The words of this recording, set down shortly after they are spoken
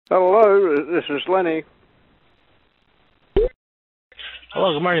Hello, this is Lenny.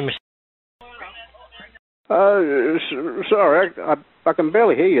 Hello, good morning, Mr. Sorry, I can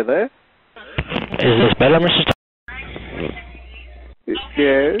barely hear you there. Is this better, Mr.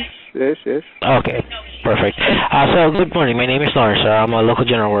 Yes. Okay, perfect. So, good morning. My name is Norris, sir. I'm a local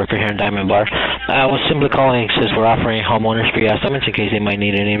general worker here in Diamond Bar. I was simply calling since we're offering homeowners free estimates in case they might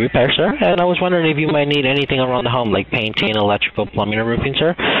need any repairs, sir. And I was wondering if you might need anything around the home, like painting, electrical, plumbing, or roofing,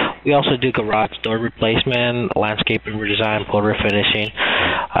 sir. We also do garage door replacement, landscaping redesign, pool refinishing.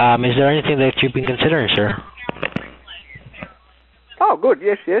 Is there anything that you've been considering, sir? Oh, good.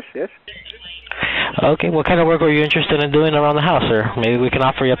 Yes. Okay, what kind of work were you interested in doing around the house, sir? Maybe we can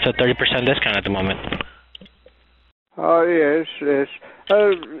offer you up to a 30% discount at the moment. Oh, yes.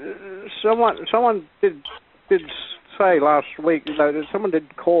 Someone did say last week, someone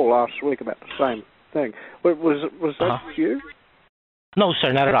did call last week about the same thing. Was that you? No,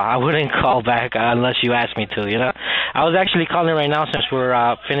 sir, not at all. I wouldn't call back unless you asked me to, I was actually calling right now since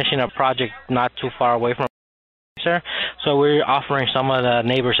we're finishing a project not too far away from sir. So we're offering some of the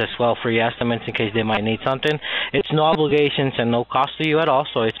neighbors as well free estimates in case they might need something. It's no obligations and no cost to you at all,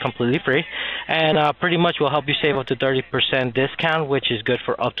 so it's completely free. And pretty much will help you save up to 30% discount, which is good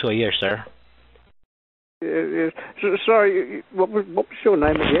for up to a year, sir. Sorry, what was your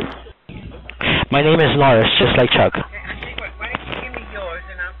name again? My name is Norris, just like Chuck. Why don't you give me yours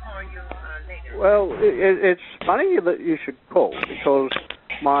and I'll call you later? Well, it's funny that you should call because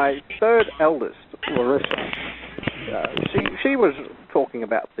my third eldest, Larissa, she was talking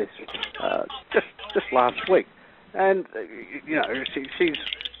about this just last week, and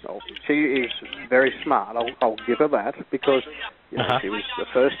she is very smart. I'll give her that because she was the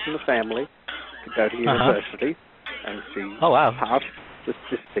first in the family to go to university, and she passed with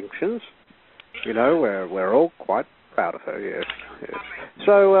distinctions. We're all quite proud of her. Yes.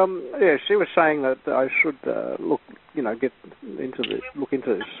 So she was saying that I should look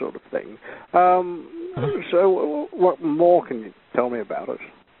into this sort of thing. So what more can you tell me about it?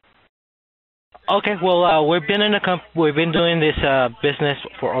 Okay, well, we've been doing this business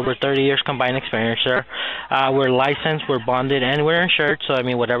for over 30 years combined experience, sir. We're licensed, we're bonded, and we're insured. So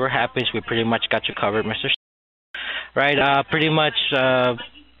whatever happens, we pretty much got you covered, Mr. Right? Pretty much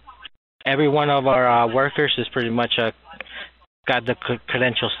every one of our workers is pretty much got the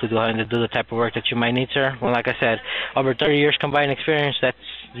credentials to do the type of work that you might need, sir. Well, like I said, over 30 years combined experience,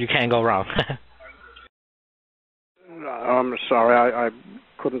 you can't go wrong. I'm sorry, I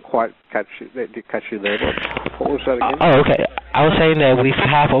couldn't quite catch you there. What was that again? Oh, okay. I was saying that we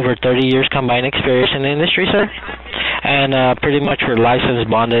have over 30 years combined experience in the industry, sir. And pretty much we're licensed,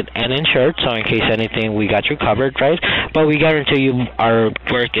 bonded, and insured, so in case anything, we got you covered, right? But we guarantee you our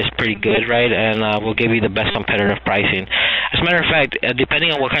work is pretty good, right? And we'll give you the best competitive pricing. As a matter of fact,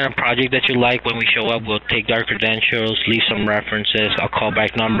 depending on what kind of project that you like, when we show up, we'll take our credentials, leave some references, a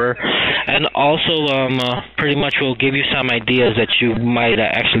callback number, and also pretty much we'll give you some ideas that you might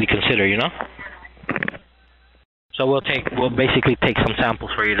actually consider, So we'll basically take some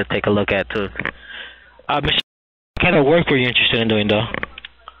samples for you to take a look at too. Mr. What kind of work were you interested in doing, though?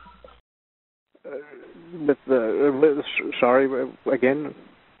 Sorry, again?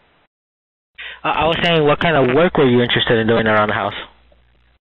 I was saying, what kind of work were you interested in doing around the house?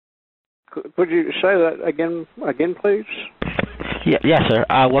 Could you say that again, please? Yes, sir.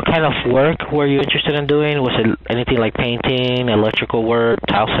 What kind of work were you interested in doing? Was it anything like painting, electrical work,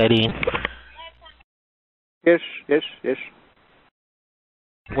 tile setting? Yes.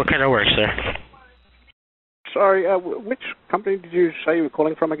 What kind of work, sir? Sorry, which company did you say you were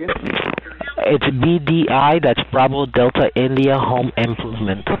calling from again? It's BDI, that's Bravo Delta India Home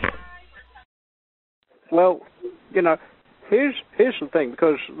Improvement. Well, here's the thing,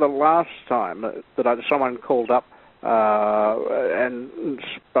 because the last time that someone called up and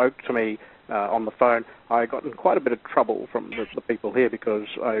spoke to me on the phone, I got in quite a bit of trouble from the people here because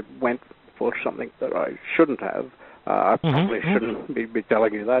I went for something that I shouldn't have. I probably shouldn't be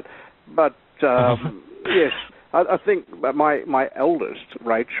telling you that, but yes, I think my eldest,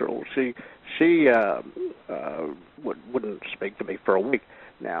 Rachel, she wouldn't speak to me for a week.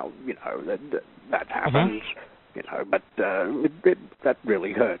 Now, that happens, but that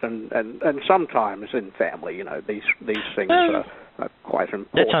really hurt. And sometimes in family, these things are quite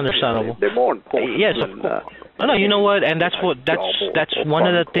important. That's understandable. They're more important. Yes, than, of course. No, you know what? And that's one of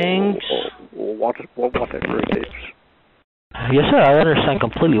the things. Or whatever it is. Yes, sir. I understand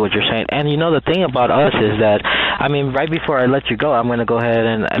completely what you're saying. And you know, the thing about us is that, I mean, right before I let you go, I'm going to go ahead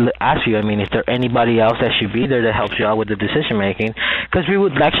and ask you, I mean, is there anybody else that should be there that helps you out with the decision making? Because we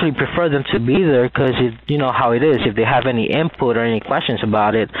would actually prefer them to be there because, you know how it is. If they have any input or any questions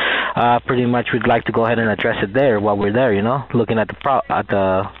about it, pretty much we'd like to go ahead and address it there while we're there, you know, looking at the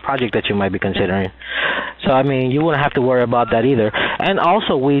project that you might be considering. So, I mean, you wouldn't have to worry about that either. And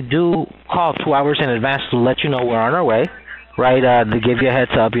also, we do call 2 hours in advance to let you know we're on our way. Right, to give you a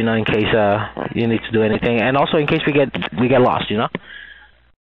heads up, you know, in case you need to do anything, and also in case we get lost, you know.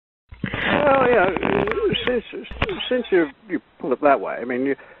 Well, yeah, since you put it that way, I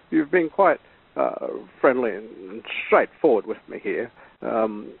mean, you've been quite friendly and straightforward with me here.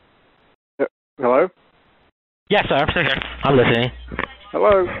 Hello? Yes, sir. I'm still here. I'm listening.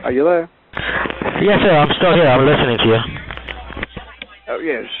 Hello? Are you there? Yes, sir. I'm still here. I'm listening to you. Oh,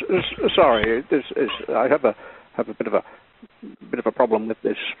 yes. Sorry, I have a bit of a problem with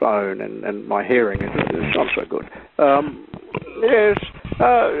this phone, and my hearing is not so good. Yes.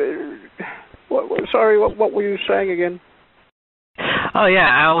 Sorry, what were you saying again? Oh yeah,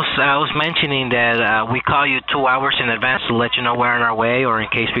 I was mentioning that we call you 2 hours in advance to let you know we're on our way, or in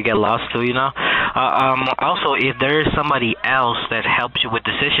case we get lost too, you know. Also, if there is somebody else that helps you with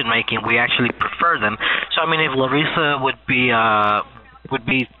decision making, we actually prefer them. So I mean, if Larissa would be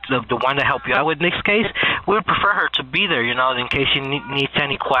the one to help you out with this case, we would prefer her to be there, you know, in case she needs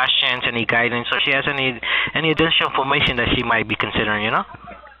any questions, any guidance, or she has any additional information that she might be considering, you know?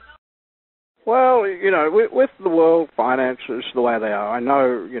 Well, you know, with the world finances the way they are, I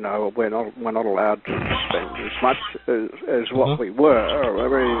know, you know, we're not allowed to spend as much as what we were. I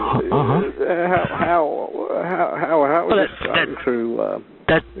mean, how is it going to?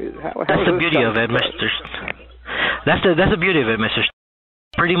 That's the beauty of it, Mr. That's the beauty of it, Mr.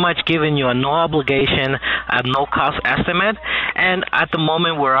 Pretty much giving you a no obligation, a no cost estimate, and at the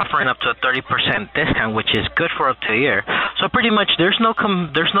moment we're offering up to a 30% discount, which is good for up to a year. So pretty much there's no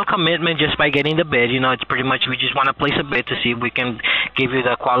commitment just by getting the bid. You know, it's pretty much we just want to place a bid to see if we can give you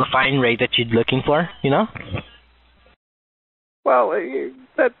the qualifying rate that you're looking for. You know. Well,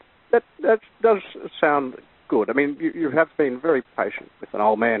 that does sound good. I mean, you have been very patient with an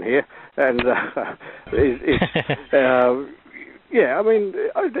old man here, and yeah, I mean,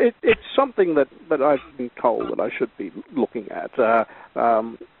 it's something that I've been told that I should be looking at.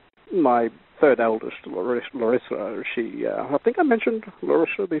 My third eldest, Larissa, she, I think I mentioned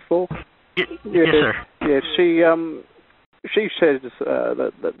Larissa before. Yes, sir. Yeah, she says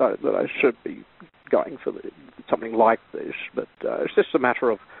that I should be going for something like this, but it's just a matter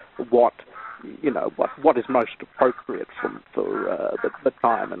of what is most appropriate for the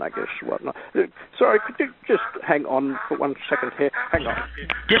time, and I guess whatnot. Sorry, could you just hang on for 1 second here? Hang on.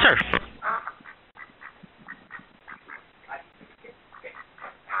 Yes, sir.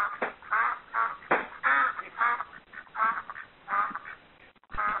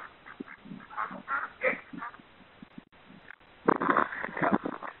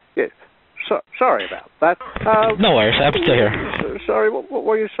 Yes. Sorry about that. No worries, I'm still here. Sorry, what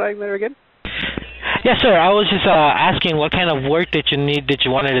were you saying there again? Yes, sir. I was just asking what kind of work that you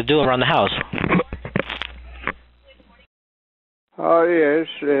wanted to do around the house. Oh yes.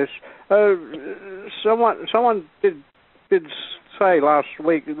 Someone did say last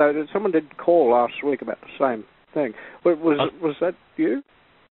week. No, someone did call last week about the same thing. Was that you?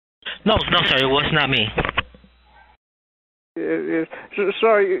 No, sir. It was not me. Yes.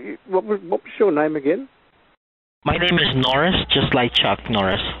 Sorry. What was your name again? My name is Norris, just like Chuck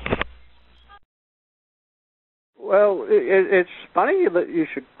Norris. Well, it's funny that you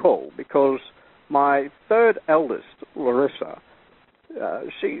should call, because my third eldest, Larissa,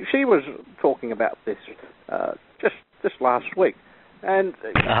 she was talking about this just last week, and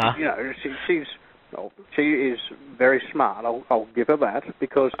you know, she is very smart. I'll give her that,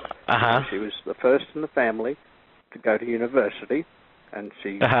 because she was the first in the family to go to university, and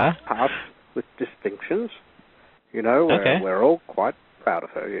she passed with distinctions. You know, we're all quite proud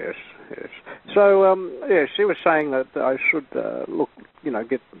of her. Yes. So, she was saying that I should look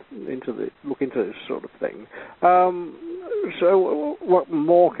into this sort of thing. So, what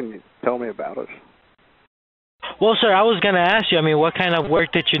more can you tell me about it? Well, sir, I was going to ask you, I mean, what kind of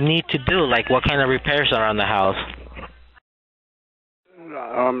work that you need to do? Like, what kind of repairs are on the house?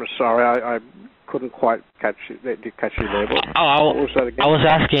 I'm sorry, I couldn't quite catch you. Did you catch you there? What was that again? I was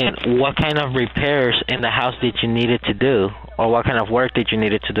asking what kind of repairs in the house did you needed to do, or what kind of work did you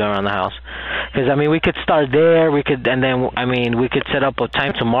needed to do around the house? Because I mean, we could start there. We could set up a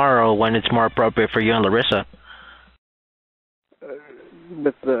time tomorrow when it's more appropriate for you and Larissa.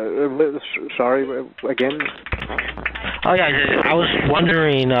 sorry, again? Oh, yeah, I was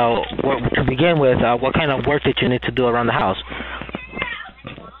wondering, to begin with, what kind of work did you need to do around the house?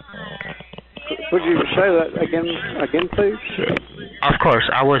 Could you say that again, please? Of course.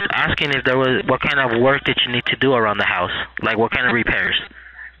 I was asking if there was, what kind of work did you need to do around the house? Like, what kind of repairs?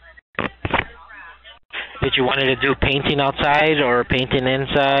 Did you want to do painting outside or painting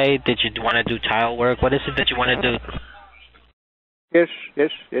inside? Did you want to do tile work? What is it that you want to do? Yes.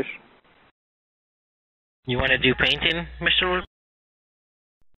 You want to do painting, Mr. Luke?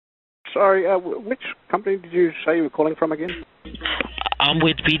 Sorry, which company did you say you were calling from again? I'm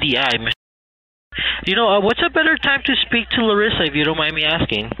with BDI, Mr. You know, what's a better time to speak to Larissa, if you don't mind me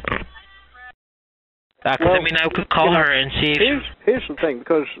asking? Because, I could call her and see if... Here's the thing,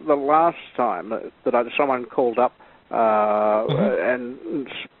 because the last time that someone called up and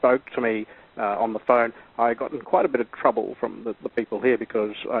spoke to me on the phone, I got in quite a bit of trouble from the people here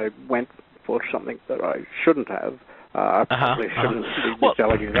because I went for something that I shouldn't have. I probably shouldn't be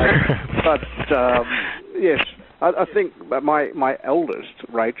telling you that. But, yes, I think my eldest,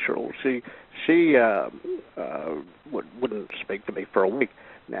 Rachel, she wouldn't speak to me for a week.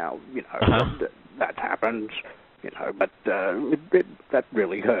 Now, that happens, but that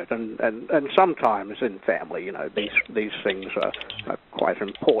really hurt. And sometimes in family, these things are quite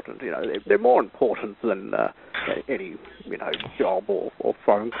important. They're more important than any, job or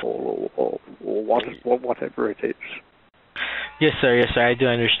phone call or whatever it is. Yes, sir. I do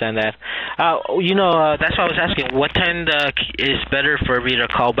understand that. That's why I was asking, what time is better for me to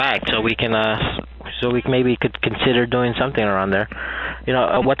call back so we can, maybe could consider doing something around there.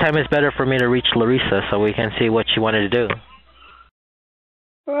 What time is better for me to reach Larissa so we can see what she wanted to do?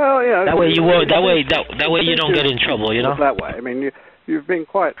 Well, yeah. That way you won't. That way you don't get in trouble. That way. I mean, you've been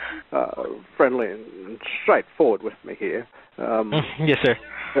quite friendly and straightforward with me here. Yes, sir.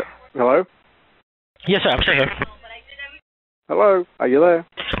 Hello. Yes, sir. I'm still here. Hello, are you there?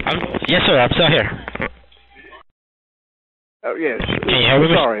 Yes, sir, I'm still here. Oh, yes. Can you hear me?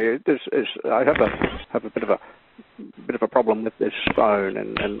 Sorry, I have a bit of a problem with this phone,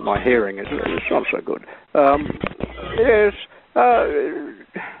 and my hearing is not so good. Yes.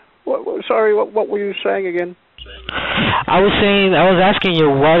 Sorry, what were you saying again? I was asking you,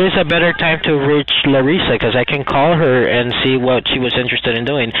 what is a better time to reach Larissa? Because I can call her and see what she was interested in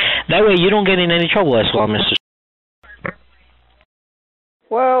doing. That way, you don't get in any trouble as well, Mr.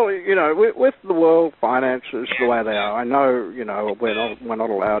 Well, with the world finances the way they are, I know, we're not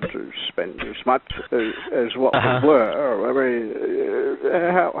allowed to spend as much as what we were. I mean,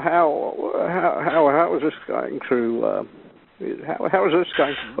 how is this going to how is this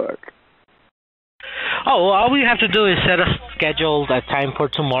going to work? Oh, well, all we have to do is set a schedule, a time for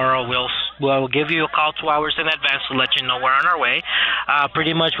tomorrow. We'll give you a call 2 hours in advance to let you know we're on our way.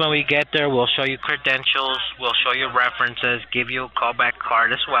 Pretty much when we get there, we'll show you credentials, we'll show you references, give you a callback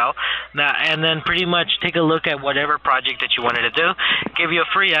card as well. And then pretty much take a look at whatever project that you wanted to do, give you a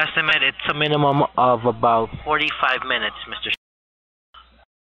free estimate. It's a minimum of about 45 minutes, Mr.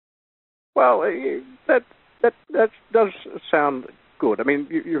 Well, that does sound good. I mean,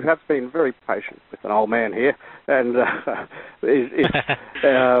 you have been very patient with an old man here, and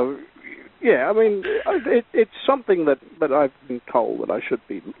yeah, I mean, it's something that I've been told that I should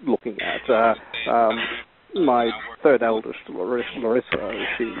be looking at. My third eldest, Larissa,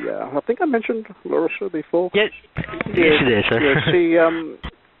 I think I mentioned Larissa before. Yes, it is, sir. Yeah,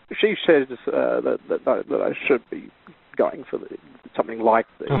 she says that I should be going for something like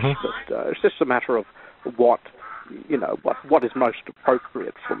this. But it's just a matter of what is most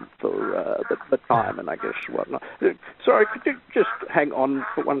appropriate for the time, and I guess whatnot. Sorry, could you just hang on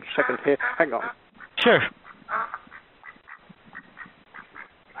for 1 second here? Hang on. Sure.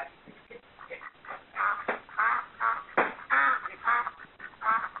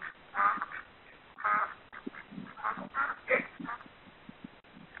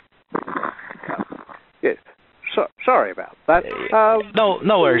 Yes. Sorry about that.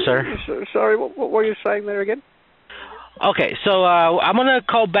 No worries, sir. Sorry, what were you saying there again? Okay, so I'm going to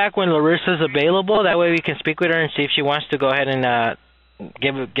call back when Larissa's available. That way we can speak with her and see if she wants to go ahead and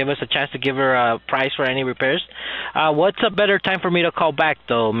give us a chance to give her a price for any repairs. What's a better time for me to call back,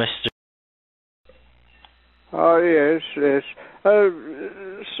 though, Mr.? Oh, yes.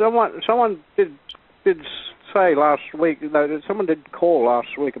 Someone did say last week, someone did call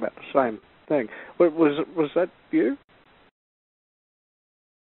last week about the same thing. Was that you?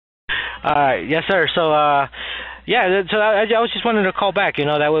 Yes, sir. So, yeah, so I was just wanting to call back,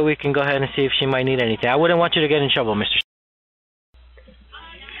 that way we can go ahead and see if she might need anything. I wouldn't want you to get in trouble, Mr.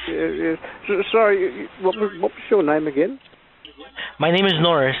 Yeah. Sorry, what was your name again? My name is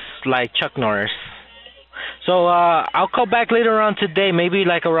Norris, like Chuck Norris. So I'll call back later on today, maybe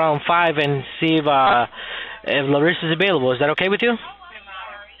like around 5, and see if Larissa's available. Is that okay with you?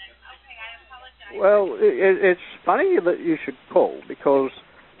 Well, it's funny that you should call, because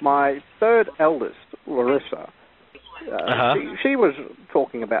my third eldest, Larissa, she was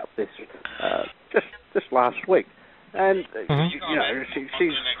talking about this just last week, and you know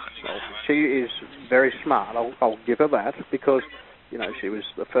she is very smart. I'll give her that, because you know she was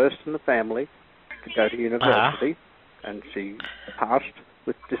the first in the family to go to university, and she passed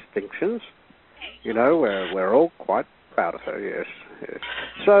with distinctions. You know, we're all quite proud of her. Yes.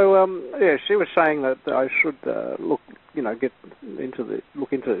 So she was saying that I should look into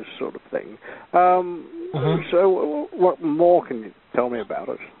this sort of thing. So what more can you tell me about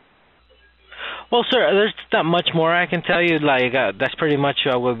it? Well, sir, there's not much more I can tell you. Like that's pretty much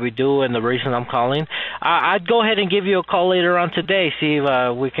what we do, and the reason I'm calling. I'd go ahead and give you a call later on today. See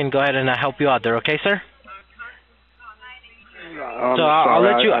if we can go ahead and help you out there. Okay, sir? So I'll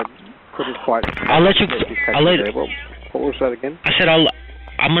let you. I couldn't quite. What was that again? I said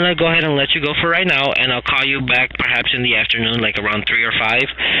I'm gonna go ahead and let you go for right now, and I'll call you back perhaps in the afternoon, like around 3 or 5,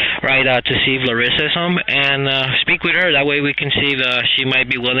 right, to see if Larissa's home, and speak with her. That way we can see if she might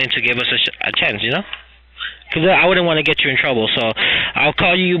be willing to give us a chance, you know? Because I wouldn't want to get you in trouble. So I'll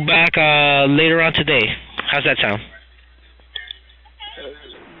call you back later on today. How's that sound?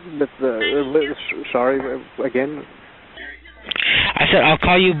 Sorry, again? I said I'll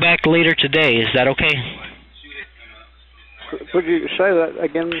call you back later today. Is that okay? Could you say that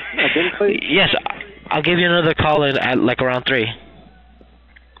again, please? Yes, I'll give you another call at like around 3.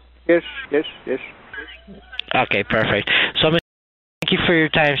 Yes. Okay, perfect. So thank you for your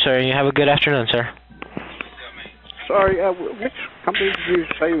time, sir, and you have a good afternoon, sir. Sorry, which company did you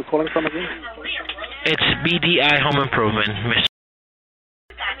say you were calling from again? It's BDI Home Improvement, Mr.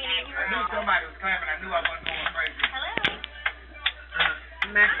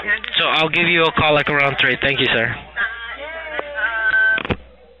 So I'll give you a call like around 3. Thank you, sir.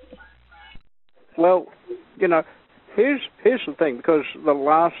 Well, you know, here's the thing, because the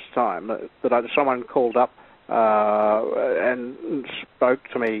last time that someone called up and spoke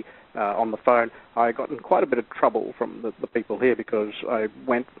to me on the phone, I got in quite a bit of trouble from the people here, because I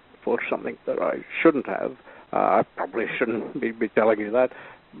went for something that I shouldn't have. I probably shouldn't be telling you that.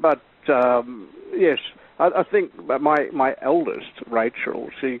 But, yes, I think my eldest, Rachel,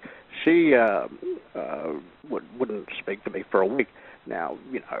 she wouldn't speak to me for a week. Now,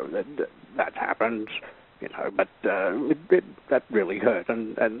 you know, that happens, you know, but that really hurt.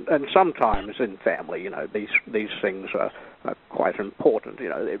 And sometimes in family, you know, these things are quite important. You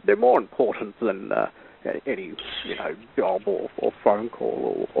know, they're more important than any, you know, job or phone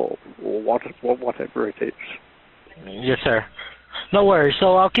call or whatever it is. Yes, sir. No worries.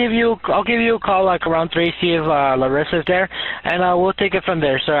 So I'll give you a call like around 3, see if Larissa's there, and we'll take it from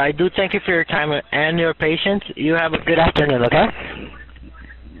there, sir. I do thank you for your time and your patience. You have a good afternoon, okay?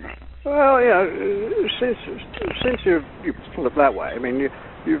 Well, yeah, since you put it that way, I mean,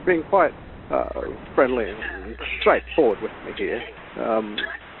 you've been quite friendly and straightforward with me here.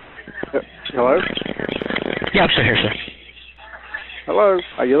 Hello? Yeah, I'm still here, sir. Hello?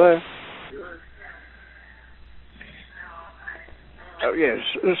 Are you there? Oh, yes.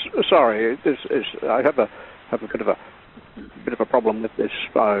 Sorry, I have a bit of a problem with this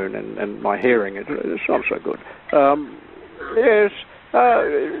phone, and my hearing is not so good. Yes.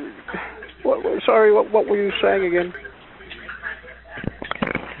 Sorry, what were you saying again?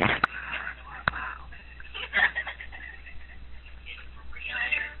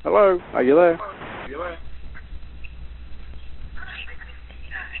 Hello, are you there?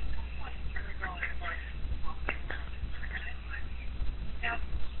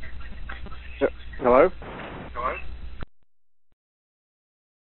 Hello?